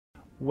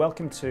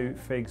Welcome to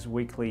FIG's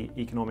weekly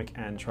economic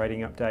and trading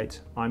update.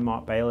 I'm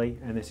Mark Bayley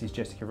and this is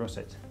Jessica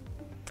Rusit.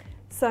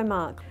 So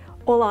Mark,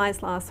 all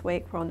eyes last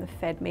week were on the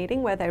Fed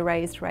meeting where they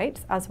raised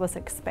rates as was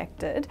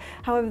expected.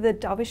 However, the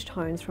dovish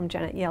tones from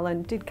Janet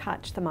Yellen did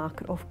catch the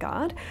market off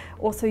guard.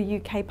 Also,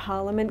 UK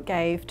Parliament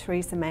gave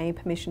Theresa May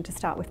permission to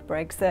start with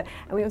Brexit,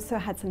 and we also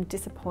had some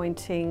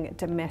disappointing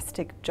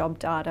domestic job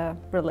data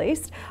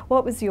released.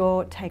 What was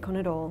your take on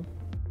it all?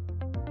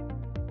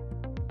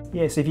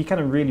 Yeah, so if you kind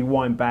of really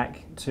wind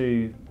back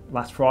to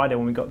last Friday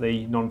when we got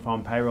the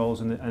non-farm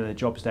payrolls and the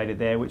jobs data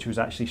there, which was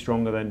actually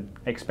stronger than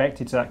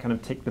expected, so that kind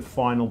of ticked the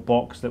final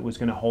box that was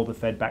going to hold the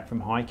Fed back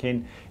from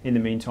hiking. In the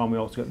meantime, we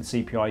also got the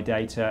CPI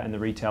data and the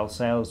retail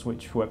sales,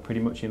 which were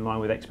pretty much in line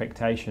with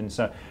expectations.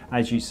 So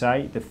as you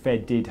say, the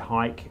Fed did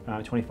hike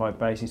 25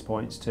 basis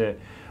points to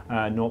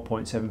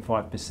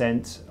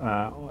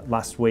 0.75%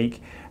 last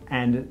week,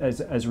 and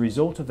as a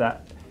result of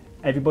that,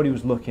 everybody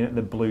was looking at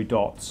the blue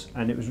dots,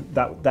 and it was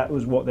that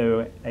was what they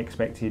were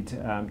expected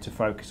to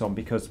focus on,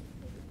 because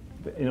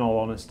in all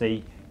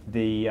honesty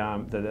the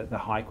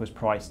hike was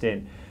priced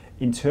in.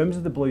 In terms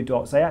of the blue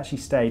dots, they actually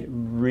stayed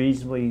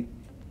reasonably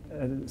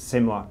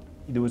similar.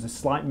 There was a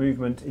slight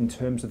movement in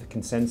terms of the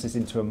consensus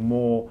into a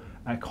more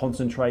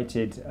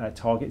concentrated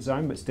target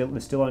zone, but they're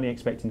still only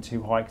expecting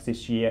 2 hikes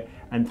this year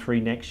and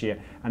 3 next year.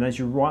 And as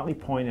you rightly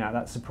point out,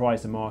 that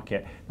surprised the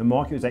market. The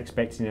market was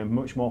expecting a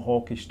much more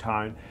hawkish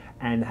tone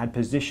and had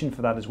positioned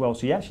for that as well.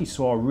 So you actually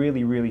saw a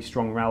really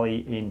strong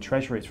rally in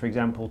treasuries. For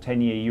example,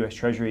 10-year US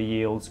Treasury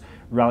yields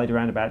rallied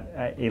around about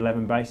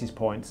 11 basis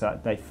points.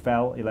 They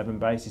fell 11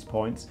 basis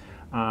points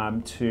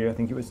to, I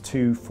think it was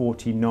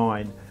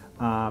 249.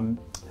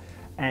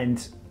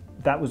 And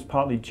that was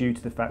partly due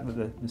to the fact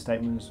that the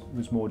statement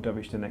was more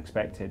dovish than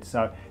expected.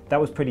 So that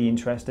was pretty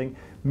interesting.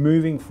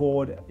 Moving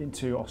forward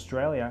into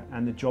Australia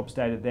and the jobs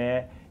data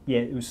there, yeah,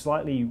 it was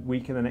slightly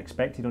weaker than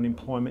expected.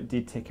 Unemployment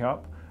did tick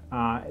up.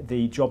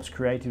 The jobs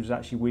created was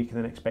actually weaker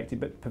than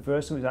expected, but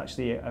perversely was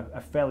actually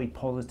a fairly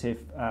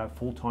positive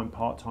full-time,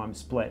 part-time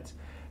split.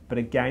 But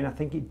again, I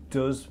think it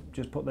does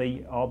just put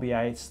the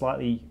RBA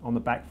slightly on the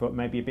back foot,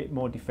 maybe a bit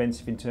more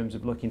defensive in terms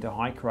of looking to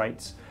hike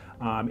rates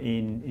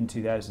in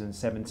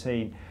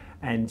 2017.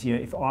 And you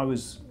know, if I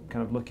was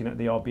kind of looking at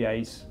the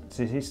RBA's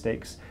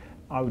statistics,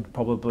 I would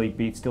probably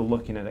be still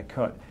looking at a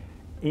cut.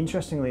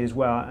 Interestingly as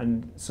well,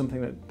 and something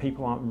that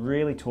people aren't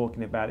really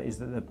talking about, is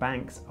that the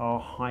banks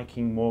are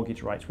hiking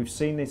mortgage rates. We've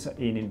seen this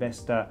in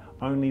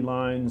investor-only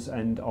loans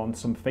and on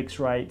some fixed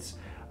rates,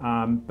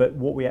 but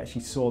what we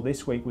actually saw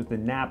this week was the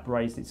NAB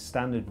raised its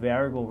standard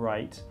variable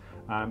rate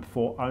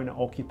for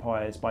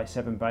owner-occupiers by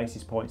 7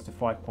 basis points to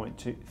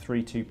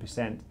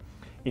 5.32%.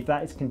 If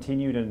that is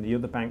continued and the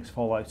other banks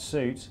follow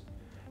suit,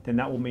 then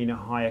that will mean a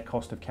higher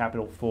cost of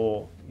capital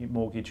for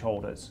mortgage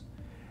holders.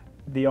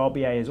 The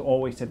RBA has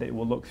always said that it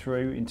will look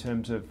through in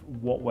terms of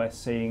what we're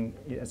seeing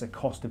as a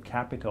cost of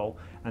capital,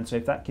 and so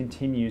if that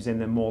continues, then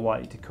they're more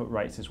likely to cut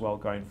rates as well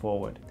going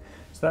forward.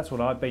 So that's what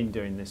I've been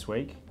doing this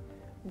week.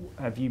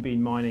 Have you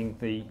been mining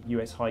the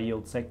US high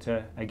yield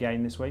sector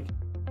again this week?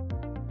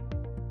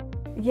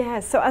 Yeah,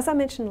 so as I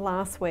mentioned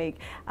last week,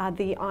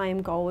 the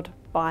IM Gold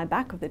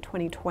buyback of the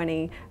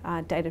 2020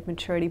 dated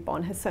maturity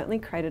bond has certainly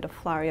created a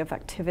flurry of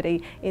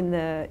activity in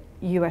the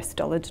US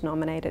dollar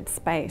denominated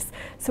space.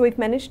 So we've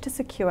managed to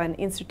secure an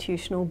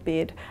institutional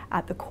bid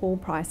at the call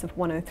price of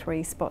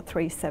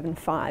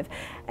 103.375,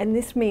 and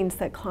this means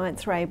that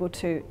clients are able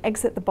to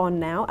exit the bond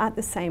now at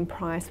the same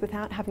price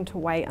without having to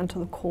wait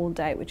until the call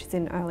date, which is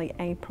in early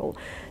April.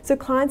 So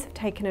clients have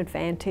taken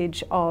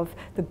advantage of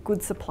the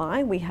good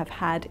supply we have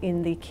had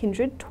in the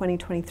Kindred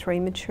 2023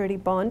 maturity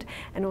bond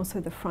and also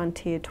the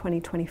Frontier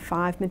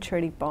 2025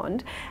 maturity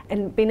bond,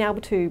 and been able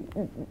to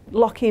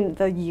lock in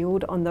the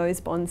yield on those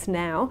bonds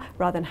now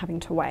rather than having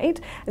to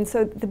wait. And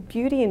so the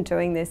beauty in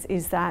doing this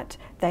is that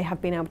they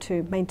have been able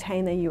to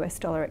maintain their US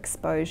dollar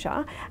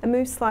exposure and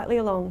move slightly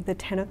along the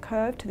tenor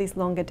curve to these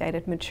longer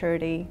dated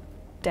maturity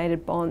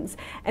dated bonds,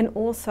 and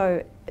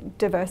also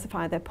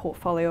diversify their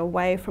portfolio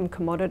away from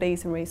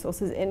commodities and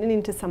resources and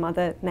into some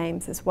other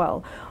names as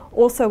well.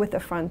 Also with the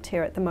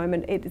Frontier at the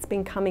moment, it's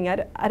been coming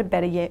at a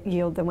better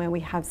yield than where we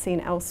have seen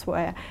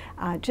elsewhere,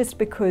 just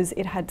because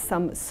it had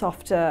some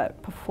softer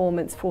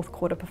performance, fourth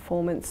quarter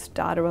performance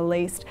data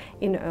released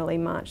in early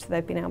March, so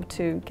they've been able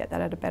to get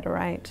that at a better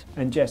rate.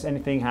 And Jess,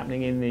 anything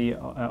happening in the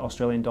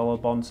Australian dollar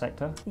bond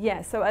sector?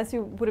 Yeah, so as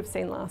you would have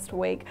seen last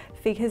week,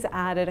 FIG has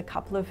added a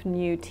couple of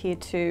new Tier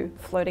 2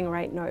 floating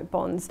rate note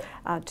bonds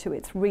to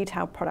its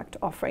retail product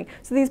offering.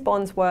 So these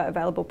bonds were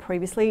available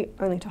previously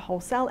only to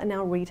wholesale, and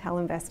now retail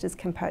investors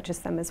can purchase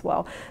them as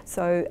well.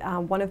 So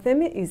one of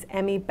them is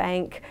ME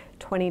Bank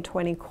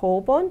 2020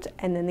 call bond,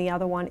 and then the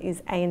other one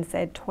is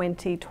ANZ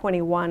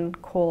 2021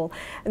 call.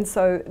 And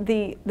so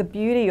the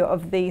beauty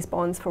of these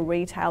bonds for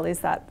retail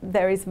is that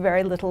there is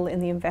very little in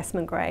the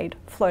investment grade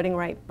floating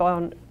rate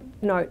bond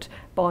note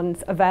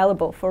bonds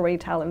available for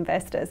retail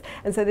investors.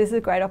 And so this is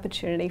a great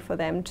opportunity for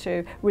them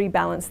to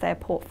rebalance their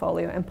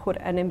portfolio and put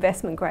an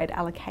investment grade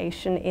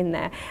allocation in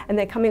there. And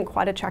they're coming at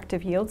quite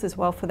attractive yields as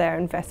well for their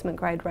investment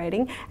grade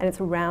rating, and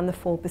it's around the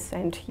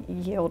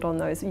 4% yield on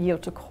those,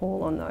 yield to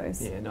call on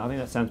those. Yeah, no, I think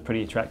that sounds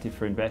pretty attractive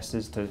for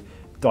investors to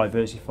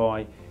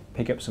diversify,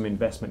 pick up some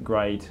investment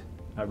grade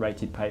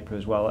rated paper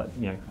as well.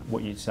 You know,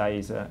 what you'd say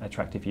is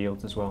attractive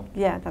yields as well.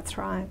 Yeah, that's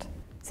right.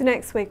 So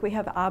next week we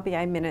have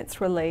RBA minutes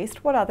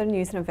released. What other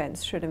news and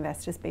events should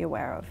investors be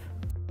aware of?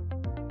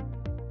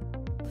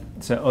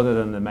 So other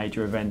than the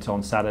major event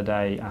on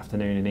Saturday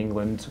afternoon in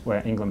England,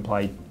 where England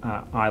played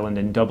Ireland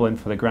in Dublin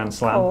for the Grand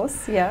Slam. Of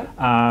course, yeah.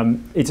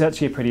 It's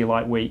actually a pretty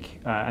light week.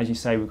 As you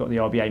say, we've got the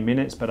RBA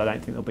minutes, but I don't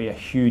think there'll be a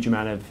huge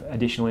amount of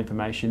additional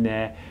information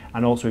there.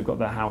 And also we've got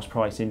the house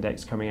price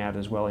index coming out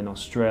as well in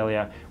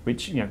Australia,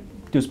 which, you know,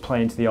 does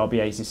play into the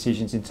RBA's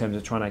decisions in terms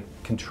of trying to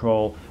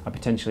control a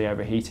potentially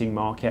overheating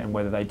market and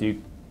whether they do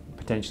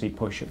potentially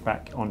push it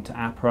back onto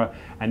APRA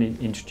and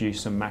introduce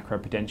some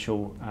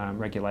macro-prudential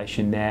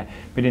regulation there.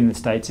 But in the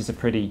States, it's a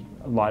pretty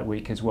light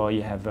week as well.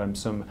 You have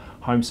some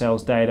home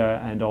sales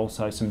data and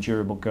also some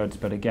durable goods.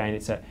 But again,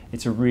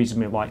 it's a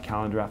reasonably light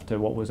calendar after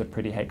what was a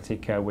pretty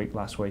hectic week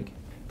last week.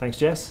 Thanks,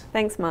 Jess.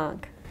 Thanks,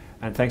 Mark.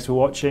 And thanks for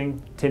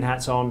watching. Tin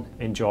hats on.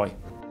 Enjoy.